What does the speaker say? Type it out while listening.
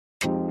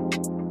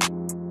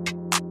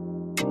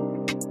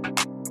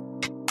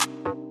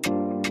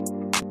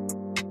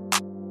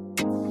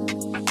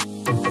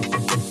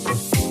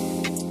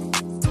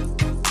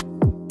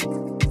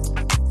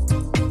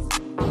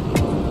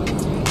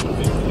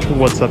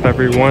What's up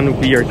everyone,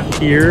 we are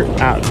here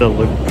at the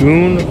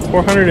Lagoon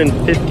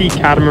 450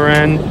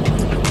 Catamaran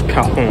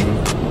Kajon.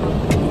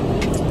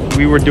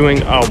 We were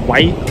doing a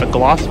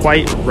gloss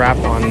white wrap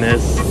on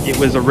this. It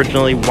was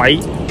originally white,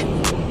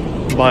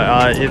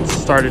 but it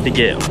started to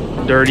get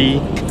dirty,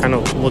 kind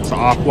of looks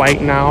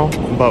off-white now,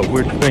 but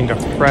we're putting a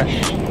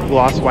fresh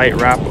gloss white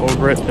wrap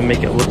over it to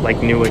make it look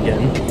like new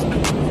again.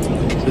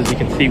 So as you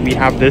can see, we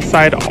have this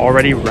side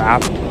already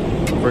wrapped.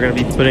 We're going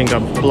to be putting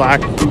a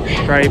black boot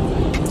stripe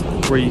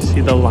where you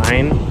see the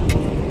line.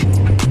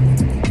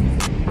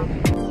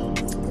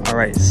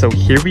 Alright, so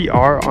here we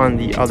are on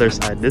the other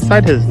side. This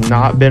side has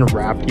not been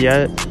wrapped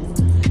yet.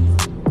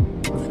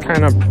 It's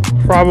kind of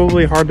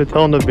probably hard to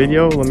tell in the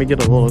video. Let me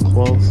get a little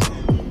close.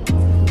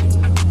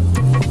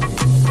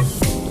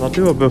 I'll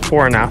do a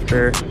before and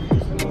after,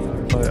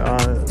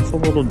 but it's a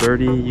little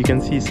dirty. You can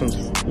see some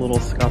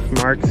little scuff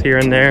marks here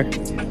and there.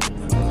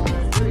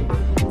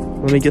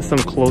 Let me get some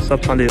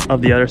close-ups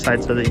of the other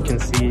side so that you can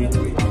see.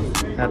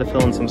 I had to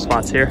fill in some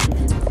spots here.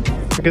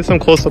 I'll get some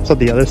close-ups of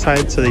the other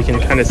side so that you can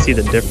kind of see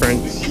the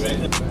difference.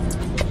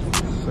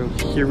 So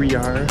here we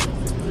are.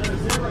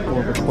 A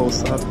little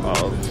close-up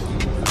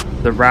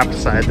of the wrapped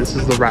side. This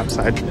is the wrapped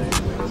side.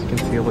 As you can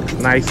see, it looks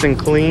nice and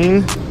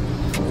clean,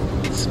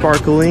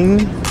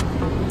 sparkling.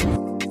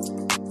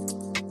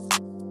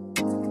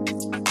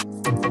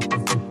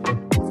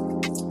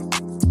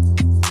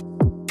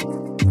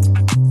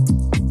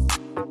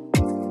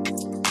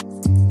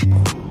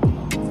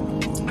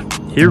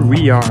 Here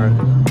we are,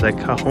 the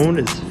Kajon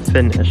is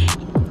finished.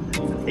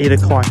 8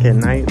 o'clock at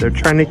night, they're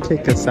trying to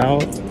kick us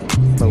out,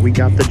 but we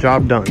got the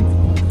job done.